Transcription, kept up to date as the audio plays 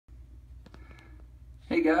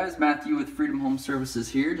Hey guys, Matthew with Freedom Home Services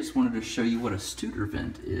here. Just wanted to show you what a Studor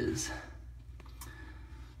vent is.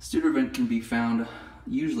 Studor vent can be found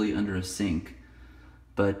usually under a sink,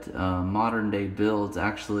 but modern day builds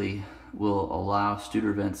actually will allow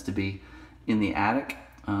Studor vents to be in the attic.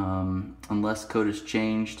 Unless code is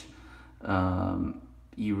changed,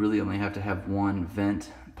 you really only have to have one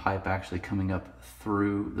vent pipe actually coming up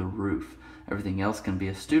through the roof. Everything else can be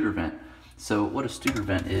a Studor vent. So what a Studor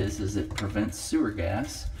vent is it prevents sewer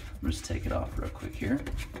gas. I'm just take it off real quick here,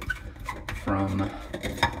 from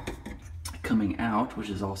coming out, which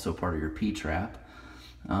is also part of your P-trap.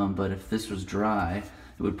 But if this was dry,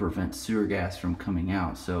 it would prevent sewer gas from coming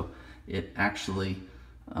out. So it actually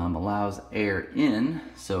allows air in.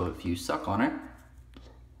 So if you suck on it,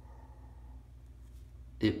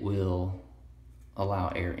 it will allow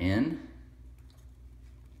air in.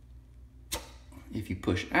 If you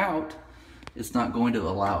push out, it's not going to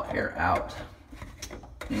allow air out,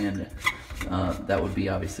 and that would be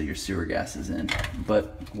obviously your sewer gases in.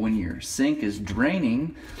 But when your sink is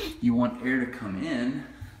draining, you want air to come in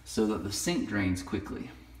so that the sink drains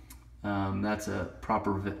quickly. That's a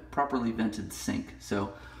properly vented sink.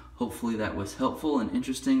 So hopefully that was helpful and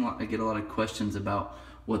interesting. I get a lot of questions about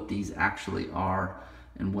what these actually are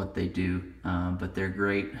and what they do, but they're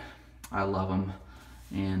great. I love them.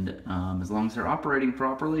 And as long as they're operating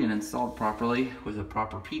properly and installed properly with a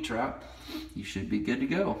proper P-trap, you should be good to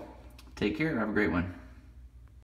go. Take care. Have a great one.